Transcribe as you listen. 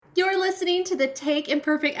listening to the Take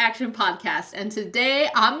Imperfect Action podcast, and today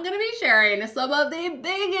I'm going to be sharing some of the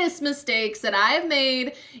biggest mistakes that I have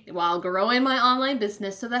made while growing my online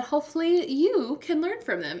business so that hopefully you can learn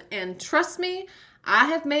from them. And trust me, I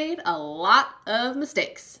have made a lot of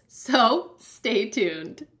mistakes, so stay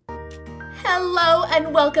tuned. Hello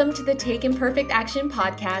and welcome to the Take Imperfect Action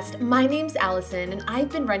podcast. My name's Allison and I've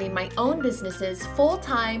been running my own businesses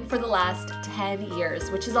full-time for the last 10 years,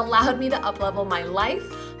 which has allowed me to up-level my life,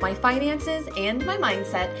 my finances, and my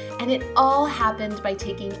mindset, and it all happened by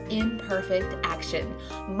taking imperfect action.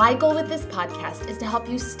 My goal with this podcast is to help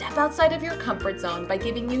you step outside of your comfort zone by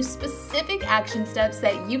giving you specific action steps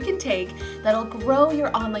that you can take that'll grow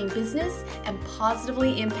your online business and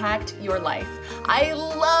positively impact your life. I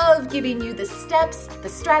love giving you the steps, the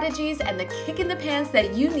strategies, and the kick in the pants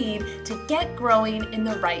that you need to get growing in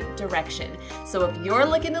the right direction. So if you're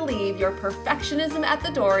looking to leave your perfectionism at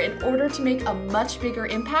the door in order to make a much bigger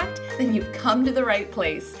impact, then you've come to the right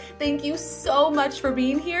place. Thank you so much for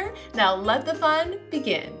being here. Now let the fun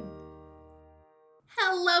begin.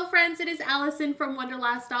 Hello friends, it is Allison from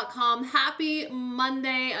Wonderlast.com. Happy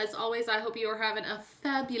Monday. As always, I hope you are having a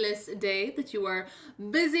fabulous day, that you are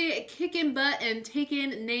busy kicking butt and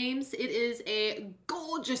taking names. It is a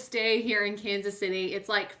gorgeous day here in Kansas City. It's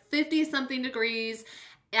like 50 something degrees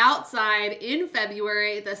outside in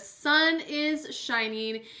February. The sun is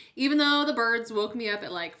shining, even though the birds woke me up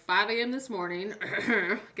at like 5 a.m. this morning.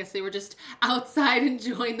 I guess they were just outside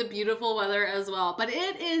enjoying the beautiful weather as well. But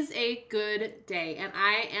it is a good day, and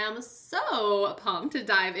I am so pumped to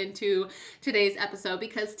dive into today's episode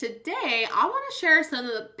because today I want to share some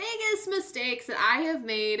of the biggest mistakes that I have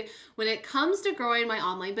made when it comes to growing my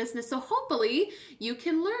online business. So hopefully you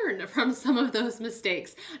can learn from some of those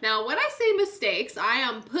mistakes. Now, when I say mistakes, I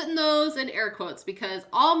am putting those in air quotes because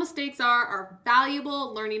all mistakes are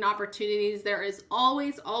valuable learning opportunities. There is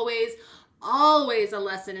always a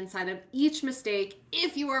lesson inside of each mistake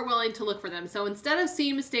if you are willing to look for them. So instead of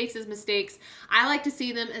seeing mistakes as mistakes, I like to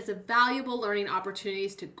see them as a valuable learning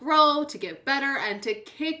opportunities to grow, to get better, and to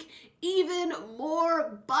kick even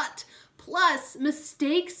more butt. Plus,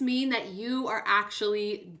 mistakes mean that you are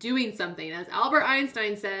actually doing something. As Albert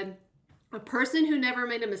Einstein said, a person who never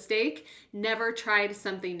made a mistake never tried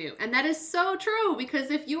something new. And that is so true, because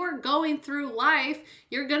if you are going through life,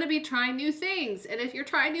 you're going to be trying new things. And if you're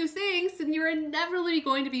trying new things, then you're inevitably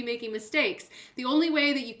going to be making mistakes. The only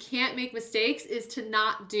way that you can't make mistakes is to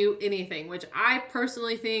not do anything, which I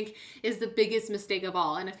personally think is the biggest mistake of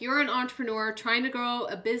all. And if you're an entrepreneur trying to grow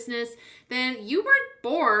a business, then you weren't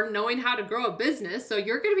born knowing how to grow a business. So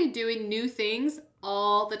you're going to be doing new things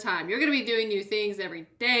all the time. You're going to be doing new things every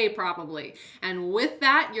day, probably. And with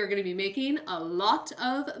that, you're going to be making a lot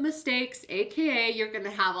of mistakes, aka you're going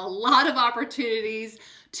to have a lot of opportunities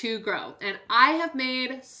to grow. And I have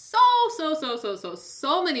made so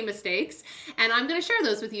many mistakes, and I'm going to share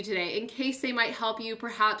those with you today in case they might help you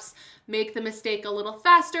perhaps make the mistake a little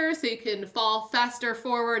faster so you can fall faster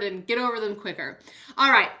forward and get over them quicker. All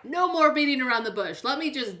right, no more beating around the bush. Let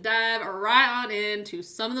me just dive right on into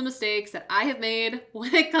some of the mistakes that I have made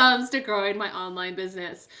when it comes to growing my online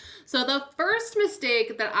business. So the first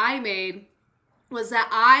mistake that I made was that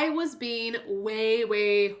I was being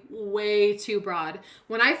way too broad.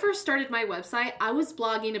 When I first started my website, I was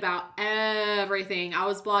blogging about everything. I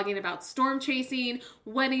was blogging about storm chasing,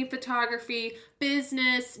 wedding photography,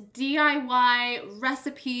 business, DIY,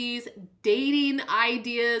 recipes, dating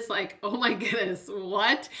ideas. Like, oh my goodness,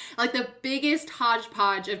 what? Like the biggest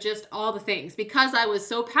hodgepodge of just all the things. Because I was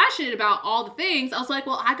so passionate about all the things, I was like,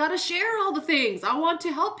 well, I gotta share all the things. I want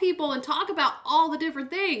to help people and talk about all the different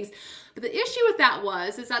things. But the issue with that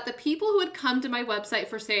is that the people who had come to my website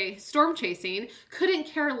for, say, storm chasing couldn't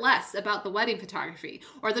care less about the wedding photography,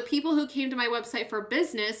 or the people who came to my website for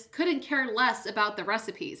business couldn't care less about the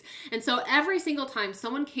recipes. And so every single time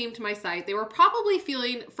someone came to my site, they were probably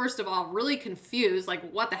feeling, first of all, really confused, like,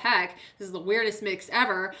 what the heck? This is the weirdest mix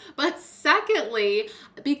ever. But secondly,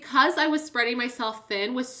 because I was spreading myself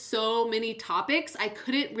thin with so many topics, I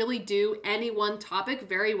couldn't really do any one topic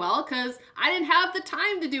very well because I didn't have the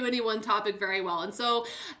time to do any one topic very well. And so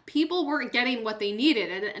people weren't getting what they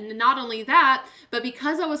needed. And not only that, but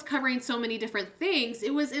because I was covering so many different things,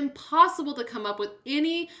 it was impossible to come up with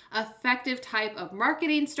any effective type of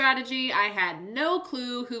marketing strategy. I had no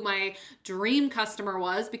clue who my dream customer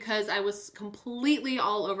was because I was completely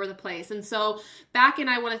all over the place. And so back in,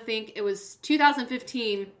 I want to think it was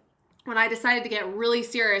 2015, when I decided to get really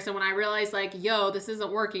serious and when I realized like, yo, this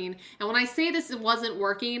isn't working. And when I say this wasn't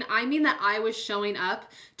working, I mean that I was showing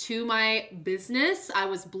up to my business. I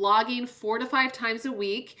was blogging 4 to 5 times a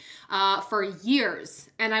week for years,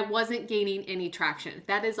 and I wasn't gaining any traction.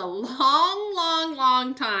 That is a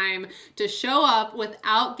long time to show up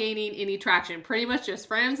without gaining any traction. Pretty much just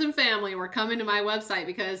friends and family were coming to my website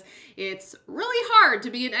because it's really hard to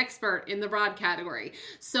be an expert in the broad category.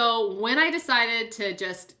 So when I decided to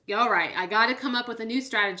just all right, I got to come up with a new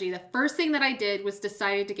strategy. The first thing that I did was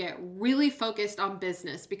decided to get really focused on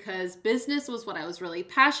business, because business was what I was really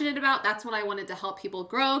passionate about. That's what I wanted to help people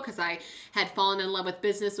grow, because I had fallen in love with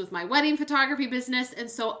business with my wedding photography business. And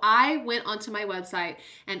so I went onto my website,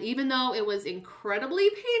 and even though it was incredibly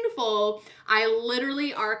painful, I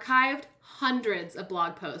literally archived hundreds of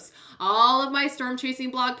blog posts. All of my storm chasing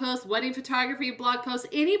blog posts, wedding photography blog posts,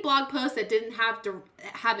 any blog post that didn't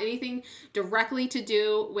have anything directly to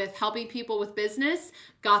do with helping people with business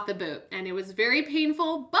got the boot. And it was very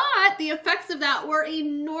painful, but the effects of that were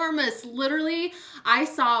enormous. Literally, I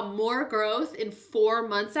saw more growth in 4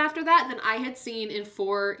 months after that than I had seen in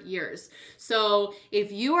 4 years. So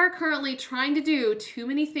if you are currently trying to do too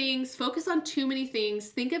many things, focus on too many things,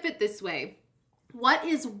 think of it this way. What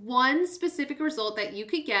is one specific result that you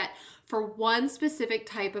could get for one specific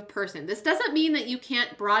type of person? This doesn't mean that you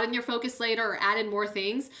can't broaden your focus later or add in more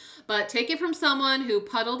things, but take it from someone who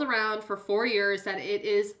puddled around for 4 years that it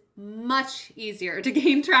is much easier to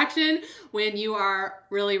gain traction when you are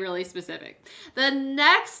really specific. The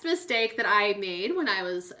next mistake that I made when I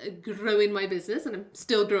was growing my business, and I'm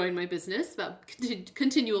still growing my business, but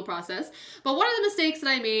continual process, but one of the mistakes that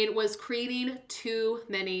I made was creating too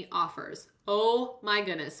many offers. Oh my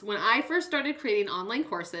goodness. When I first started creating online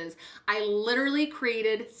courses, I literally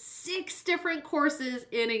created 6 different courses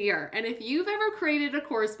in a year. And if you've ever created a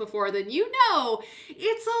course before, then you know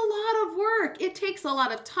it's a lot of work. It takes a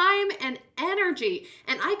lot of time and energy.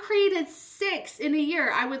 And I created 6 in a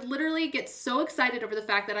year. I would literally get so excited over the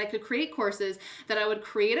fact that I could create courses that I would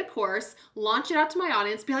create a course, launch it out to my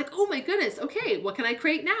audience, be like, oh my goodness, okay, what can I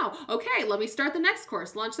create now? Okay, let me start the next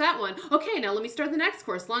course, launch that one. Okay, now let me start the next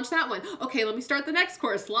course, launch that one. Okay, let me start the next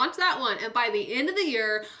course, launch that one. And by the end of the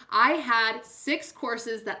year, I had 6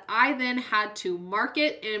 courses that I then had to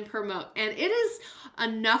market and promote. And it is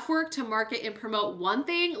enough work to market and promote one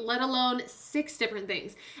thing, let alone 6 different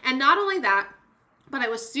things. And not only that, but I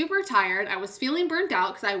was super tired. I was feeling burnt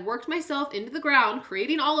out because I worked myself into the ground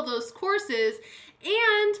creating all of those courses,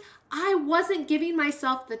 and I wasn't giving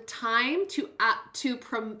myself the time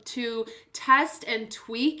to test and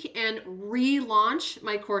tweak and relaunch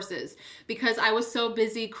my courses because I was so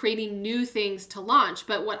busy creating new things to launch.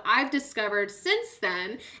 But what I've discovered since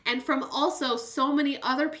then, and from also so many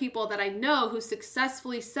other people that I know who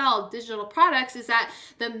successfully sell digital products, is that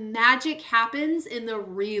the magic happens in the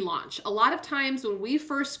relaunch. A lot of times when we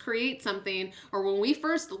first create something or when we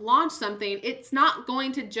first launch something, it's not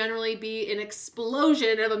going to generally be an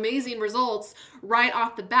explosion of amazing results right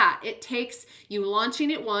off the bat. It takes you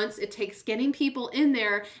launching it once, it takes getting people in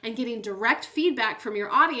there and getting direct feedback from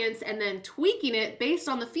your audience and then tweaking it based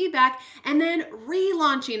on the feedback and then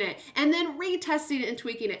relaunching it and then retesting it and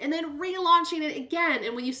tweaking it and then relaunching it again.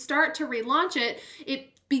 And when you start to relaunch it, it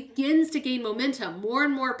begins to gain momentum. More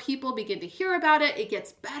and more people begin to hear about it. It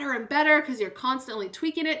gets better and better because you're constantly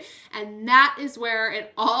tweaking it. And that is where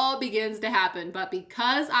it all begins to happen. But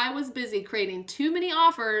because I was busy creating too many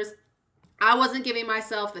offers, I wasn't giving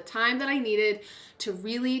myself the time that I needed to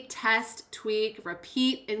really test, tweak,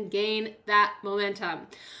 repeat, and gain that momentum.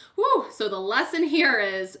 Woo! So the lesson here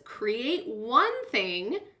is create one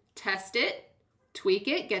thing, test it, tweak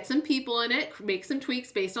it, get some people in it, make some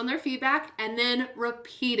tweaks based on their feedback, and then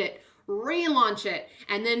repeat it. Relaunch it,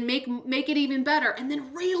 and then make it even better, and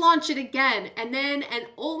then relaunch it again. And then, and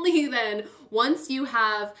only then, once you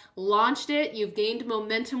have launched it, you've gained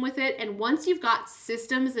momentum with it, and once you've got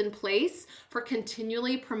systems in place for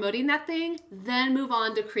continually promoting that thing, then move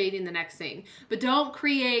on to creating the next thing. But don't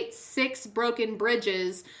create 6 broken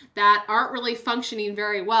bridges that aren't really functioning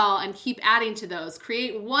very well and keep adding to those.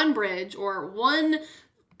 Create one bridge or one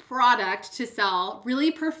product to sell,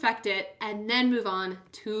 really perfect it, and then move on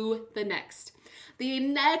to the next. The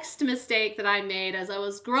next mistake that I made as I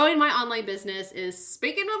was growing my online business is,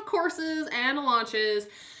 speaking of courses and launches,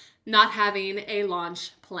 not having a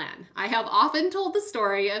launch plan. I have often told the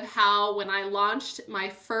story of how when I launched my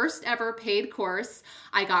first ever paid course,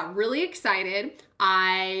 I got really excited.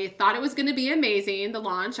 I thought it was going to be amazing, the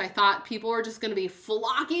launch. I thought people were just going to be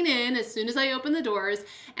flocking in as soon as I opened the doors.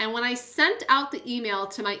 And when I sent out the email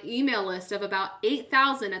to my email list of about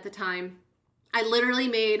 8,000 at the time, I literally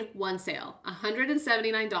made one sale,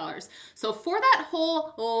 $179. So for that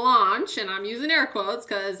whole launch, and I'm using air quotes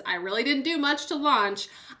because I really didn't do much to launch,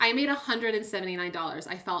 I made $179.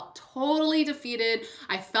 I felt totally defeated.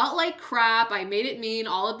 I felt like crap. I made it mean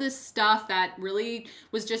all of this stuff that really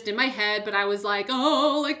was just in my head, but I was like,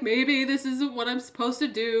 oh, like maybe this isn't what I'm supposed to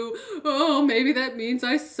do. Oh, maybe that means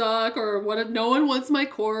I suck, or what if no one wants my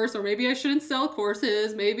course, or maybe I shouldn't sell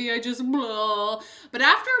courses. Maybe I just blah. But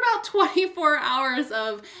after about 24 hours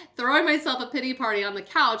of throwing myself a pity party on the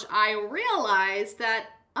couch, I realized that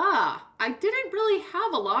I didn't really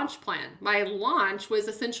have a launch plan. My launch was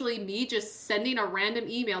essentially me just sending a random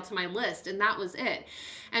email to my list, and that was it.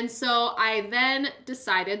 And so I then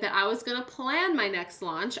decided that I was going to plan my next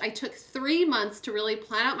launch. I took 3 months to really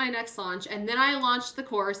plan out my next launch, and then I launched the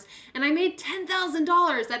course, and I made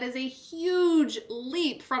 $10,000. That is a huge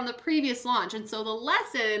leap from the previous launch. And so the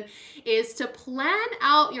lesson is to plan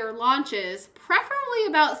out your launches, preferably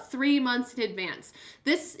about 3 months in advance.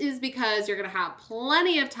 This is because you're going to have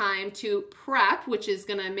plenty of time to prep, which is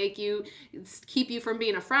going to keep you from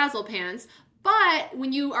being a frazzle pants. But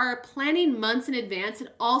when you are planning months in advance,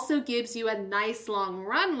 it also gives you a nice long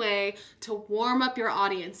runway to warm up your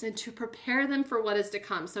audience and to prepare them for what is to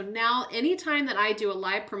come. So now anytime that I do a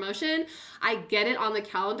live promotion, I get it on the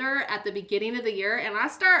calendar at the beginning of the year, and I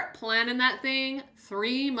start planning that thing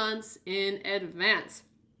 3 months in advance.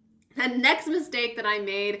 The next mistake that I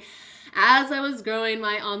made as I was growing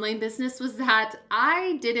my online business was that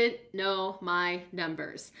I didn't know my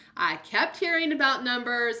numbers. I kept hearing about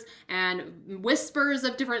numbers and whispers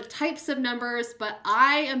of different types of numbers, but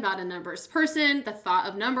I am not a numbers person. The thought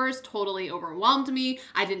of numbers totally overwhelmed me.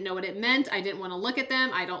 I didn't know what it meant. I didn't want to look at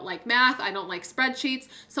them. I don't like math. I don't like spreadsheets.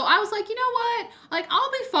 So I was like, you know what? Like,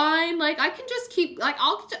 I'll be fine. Like, I can just keep, like,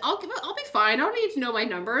 I'll be fine. I don't need to know my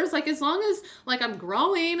numbers. Like, as long as, like, I'm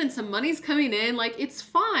growing and some money's coming in, like, it's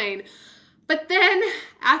fine. But then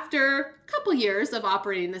after a couple years of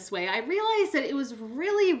operating this way, I realized that it was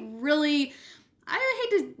really, I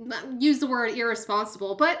hate to use the word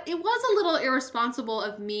irresponsible, but it was a little irresponsible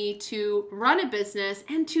of me to run a business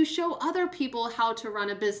and to show other people how to run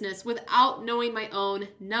a business without knowing my own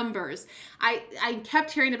numbers. I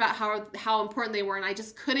kept hearing about how important they were, and I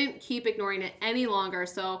just couldn't keep ignoring it any longer.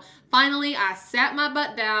 So finally, I sat my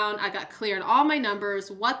butt down. I got clear on all my numbers,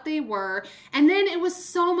 what they were, and then it was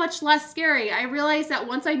so much less scary. I realized that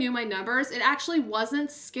once I knew my numbers, it actually wasn't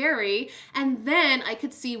scary, and then I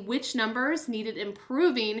could see which numbers needed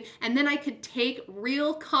improving, and then I could take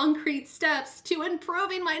real concrete steps to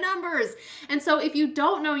improving my numbers. And so if you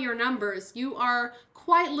don't know your numbers, you are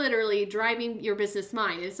quite literally driving your business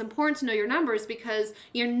mind. It's important to know your numbers because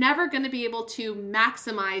you're never going to be able to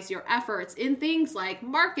maximize your efforts in things like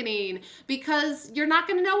marketing because you're not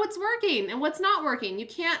going to know what's working and what's not working. You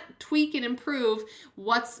can't tweak and improve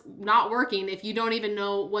what's not working if you don't even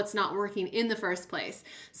know what's not working in the first place.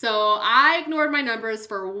 So I ignored my numbers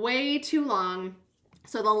for way too long.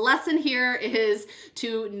 So the lesson here is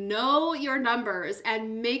to know your numbers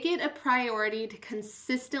and make it a priority to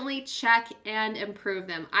consistently check and improve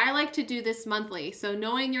them. I like to do this monthly. So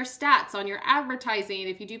knowing your stats on your advertising,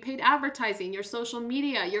 if you do paid advertising, your social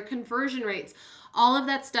media, your conversion rates, all of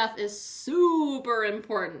that stuff is super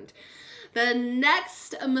important. The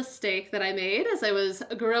next mistake that I made as I was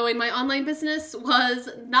growing my online business was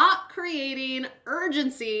not creating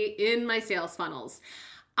urgency in my sales funnels.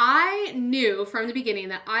 I knew from the beginning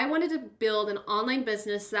that I wanted to build an online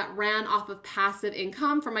business that ran off of passive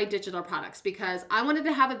income from my digital products because I wanted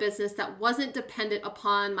to have a business that wasn't dependent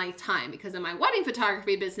upon my time, because in my wedding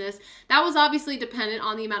photography business, that was obviously dependent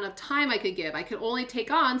on the amount of time I could give. I could only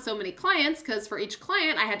take on so many clients because for each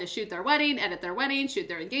client, I had to shoot their wedding, edit their wedding, shoot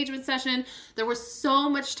their engagement session. There was so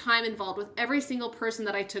much time involved with every single person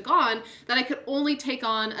that I took on that I could only take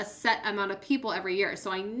on a set amount of people every year.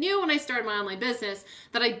 So I knew when I started my online business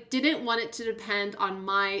that I didn't want it to depend on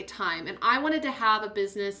my time. And I wanted to have a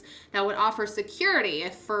business that would offer security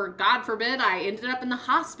if, for God forbid, I ended up in the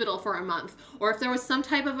hospital for a month, or if there was some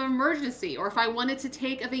type of emergency, or if I wanted to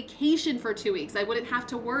take a vacation for 2 weeks, I wouldn't have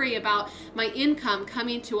to worry about my income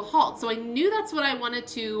coming to a halt. So I knew that's what I wanted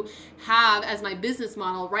to have as my business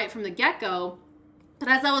model right from the get-go. But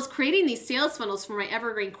as I was creating these sales funnels for my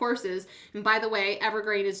Evergreen courses, and by the way,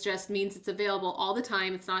 Evergreen means it's available all the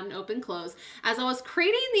time. It's not an open close. As I was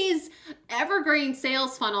creating these Evergreen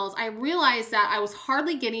sales funnels, I realized that I was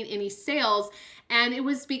hardly getting any sales. And it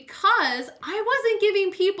was because I wasn't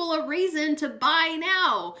giving people a reason to buy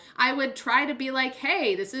now. I would try to be like,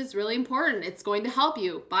 hey, this is really important. It's going to help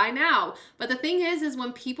you. Buy now. But the thing is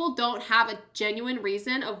when people don't have a genuine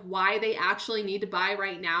reason of why they actually need to buy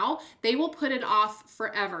right now, they will put it off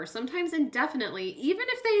forever, sometimes indefinitely, even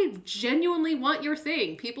if they genuinely want your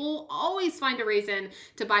thing. People always find a reason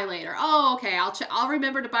to buy later. Oh, okay, I'll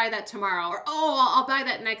remember to buy that tomorrow. Or, oh, I'll buy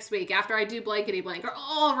that next week after I do blankety blank. Or,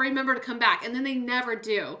 oh, I'll remember to come back. And then they never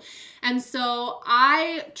do. And so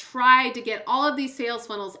I tried to get all of these sales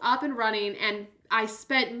funnels up and running, and I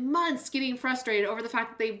spent months getting frustrated over the fact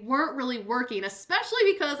that they weren't really working,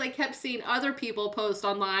 especially because I kept seeing other people post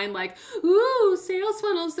online like, ooh, sales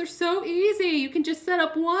funnels, they're so easy. You can just set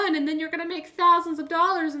up one and then you're going to make thousands of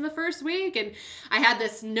dollars in the first week. And I had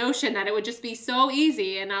this notion that it would just be so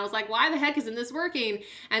easy. And I was like, why the heck isn't this working?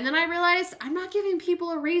 And then I realized I'm not giving people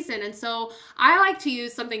a reason. And so I like to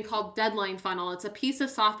use something called Deadline Funnel. It's a piece of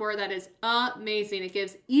software that is amazing. It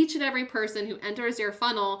gives each and every person who enters your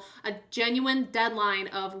funnel a genuine deadline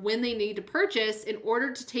of when they need to purchase in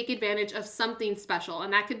order to take advantage of something special.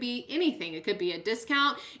 And that could be anything. It could be a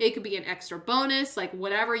discount. It could be an extra bonus, like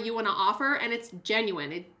whatever you want to offer. And it's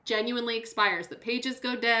genuine. It genuinely expires. The pages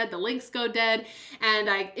go dead, the links go dead. And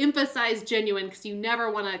I emphasize genuine because you never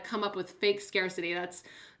want to come up with fake scarcity. That's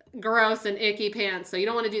gross and icky pants. So you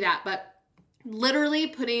don't want to do that. But literally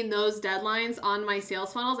putting those deadlines on my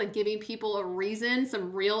sales funnels and giving people a reason,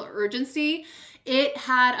 some real urgency, it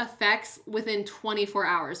had effects within 24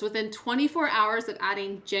 hours. Within 24 hours of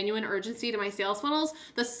adding genuine urgency to my sales funnels,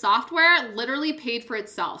 the software literally paid for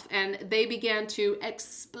itself and they began to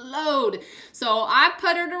explode. So I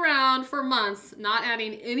puttered around for months, not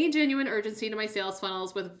adding any genuine urgency to my sales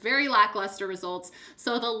funnels with very lackluster results.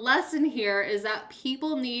 So the lesson here is that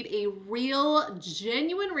people need a real,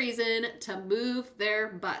 genuine reason to move their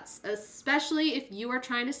butts, especially if you are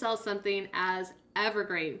trying to sell something as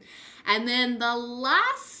evergreen. And then the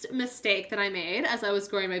last mistake that I made as I was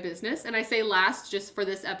growing my business, and I say last just for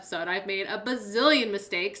this episode, I've made a bazillion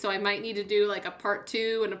mistakes, so I might need to do like a part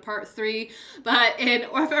 2 and a part 3, but in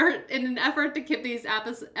an effort to keep these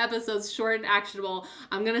episodes short and actionable,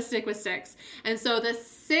 I'm going to stick with 6. And so the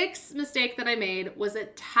 6th mistake that I made was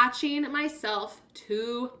attaching myself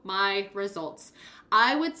to my results.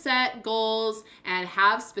 I would set goals and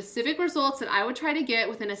have specific results that I would try to get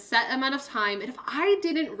within a set amount of time. And if I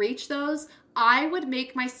didn't reach those, I would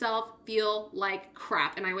make myself feel like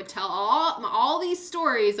crap. And I would tell all these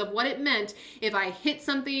stories of what it meant if I hit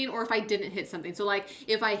something or if I didn't hit something. So like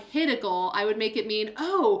if I hit a goal, I would make it mean,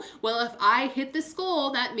 oh, well, if I hit this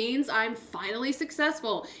goal, that means I'm finally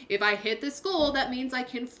successful. If I hit this goal, that means I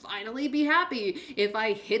can finally be happy. If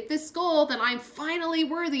I hit this goal, then I'm finally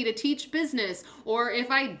worthy to teach business. Or if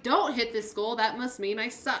I don't hit this goal, that must mean I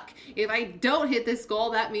suck. If I don't hit this goal,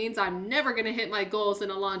 that means I'm never going to hit my goals in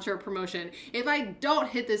a launch or promotion. If I don't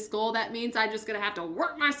hit this goal, that means I'm just going to have to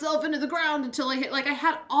work myself into the ground until I hit. Like I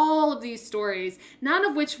had all of these stories, none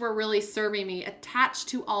of which were really serving me, attached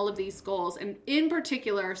to all of these goals. And in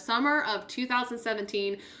particular, summer of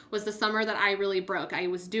 2017 was the summer that I really broke. I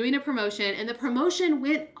was doing a promotion and the promotion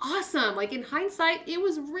went awesome. Like in hindsight, it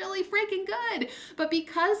was really freaking good. But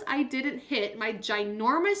because I didn't hit my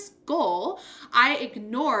ginormous goal, I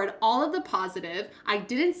ignored all of the positive. I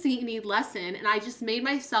didn't see any lesson and I just made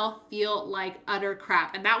myself feel like utter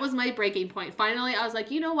crap. And that was my breaking point. Finally, I was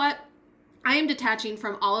like, you know what? I am detaching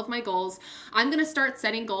from all of my goals. I'm going to start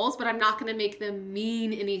setting goals, but I'm not going to make them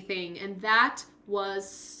mean anything. And that was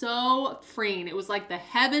so freeing. It was like the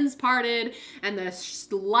heavens parted and the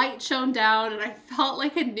light shone down and I felt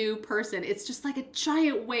like a new person. It's just like a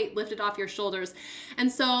giant weight lifted off your shoulders.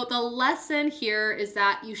 And so the lesson here is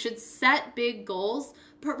that you should set big goals,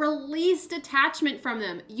 but release detachment from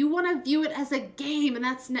them. You want to view it as a game, and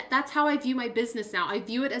that's how I view my business now. I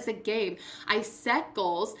view it as a game. I set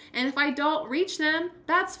goals, and if I don't reach them,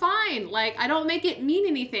 that's fine. Like, I don't make it mean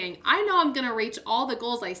anything. I know I'm going to reach all the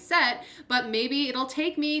goals I set, but maybe it'll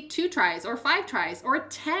take me 2 tries or 5 tries or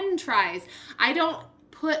 10 tries. I don't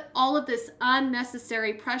put all of this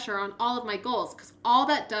unnecessary pressure on all of my goals because all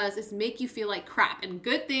that does is make you feel like crap, and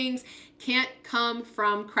good things can't come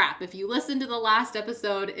from crap. If you listen to the last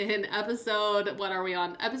episode, in episode, what are we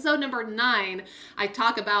on? Episode number 9, I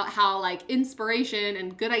talk about how like inspiration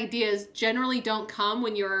and good ideas generally don't come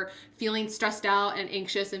when you're feeling stressed out and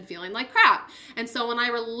anxious and feeling like crap. And so when I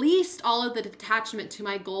released all of the detachment to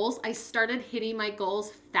my goals, I started hitting my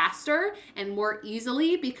goals faster and more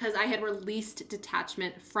easily because I had released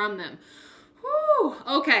detachment from them. Whew.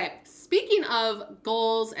 Okay. speaking of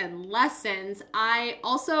goals and lessons, I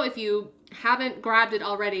also, if you haven't grabbed it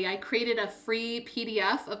already, I created a free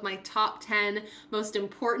PDF of my top 10 most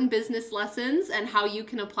important business lessons and how you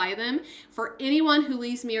can apply them for anyone who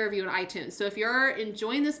leaves me a review on iTunes. So if you're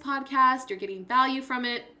enjoying this podcast, you're getting value from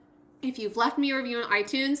it, if you've left me a review on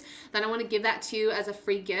iTunes, then I want to give that to you as a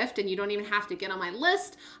free gift, and you don't even have to get on my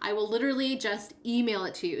list. I will literally just email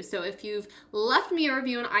it to you. So if you've left me a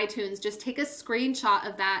review on iTunes, just take a screenshot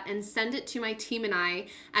of that and send it to my team and I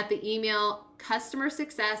at the email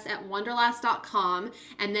customersuccess@wonderlast.com.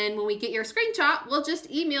 And then when we get your screenshot, we'll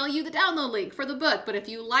just email you the download link for the book. But if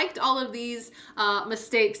you liked all of these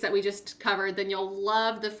mistakes that we just covered, then you'll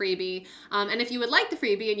love the freebie. And if you would like the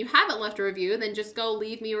freebie and you haven't left a review, then just go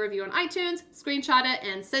leave me a review on iTunes, screenshot it,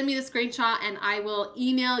 and send me the screenshot, and I will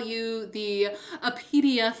email you a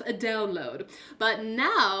PDF download. But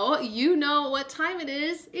now you know what time it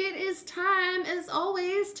is. It is time, as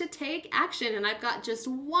always, to take action. And I've got just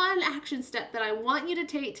one action step that I want you to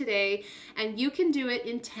take today, and you can do it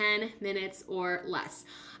in 10 minutes or less.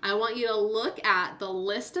 I want you to look at the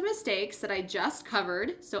list of mistakes that I just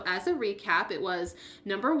covered. So as a recap, it was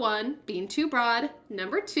number 1, being too broad.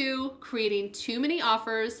 Number 2, creating too many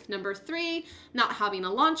offers. Number 3, not having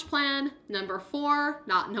a launch plan. Number 4,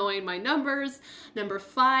 not knowing my numbers. Number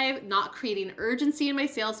 5, not creating urgency in my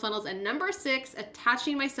sales funnels. And number 6,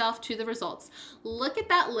 attaching myself to the results. Look at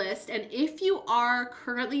that list, and if you are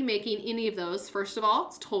currently making any of those, first of all,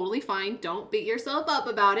 it's totally fine. Don't beat yourself up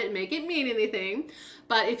about it and make it mean anything.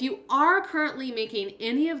 But if you are currently making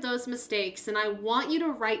any of those mistakes, then I want you to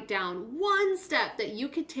write down one step that you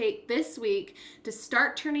could take this week to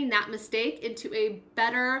start turning that mistake into a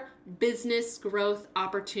better business growth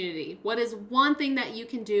opportunity. What is one thing that you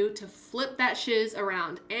can do to flip that shiz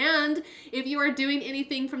around? And if you are doing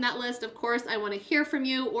anything from that list, of course, I want to hear from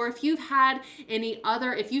you. Or if you've made any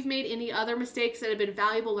other mistakes that have been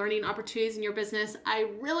valuable learning opportunities in your business,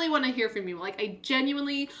 I really want to hear from you. I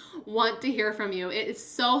genuinely want to hear from you. It is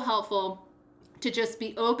so helpful to just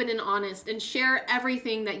be open and honest and share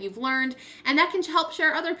everything that you've learned, and that can help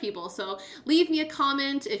share other people. So leave me a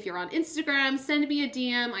comment. If you're on Instagram, send me a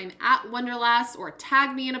DM. I'm at Wonderlast, or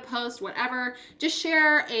tag me in a post, whatever. Just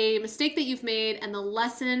share a mistake that you've made and the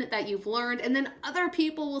lesson that you've learned, and then other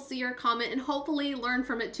people will see your comment and hopefully learn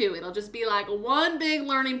from it too. It'll just be like one big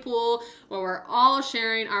learning pool where we're all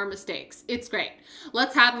sharing our mistakes. It's great.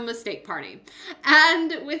 Let's have a mistake party.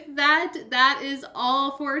 And with that, that is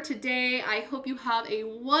all for today. I hope you have a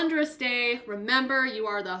wondrous day. Remember, you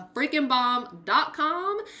are the freaking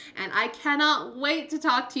bomb.com, and I cannot wait to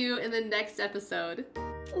talk to you in the next episode.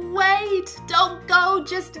 Wait, don't go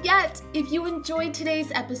just yet. If you enjoyed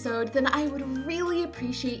today's episode, then I would really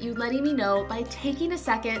appreciate you letting me know by taking a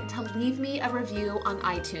second to leave me a review on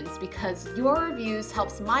iTunes, because your reviews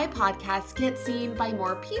helps my podcast get seen by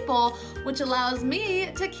more people, which allows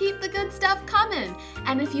me to keep the good stuff coming.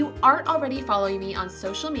 And if you aren't already following me on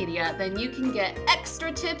social media, then you can get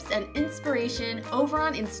extra tips and inspiration over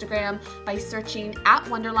on Instagram by searching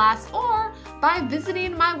 @Wonderlast, or by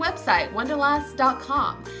visiting my website,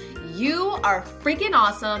 wonderlast.com. You are freaking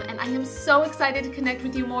awesome, and I am so excited to connect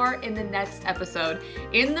with you more in the next episode.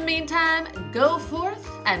 In the meantime, go forth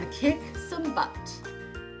and kick some butt.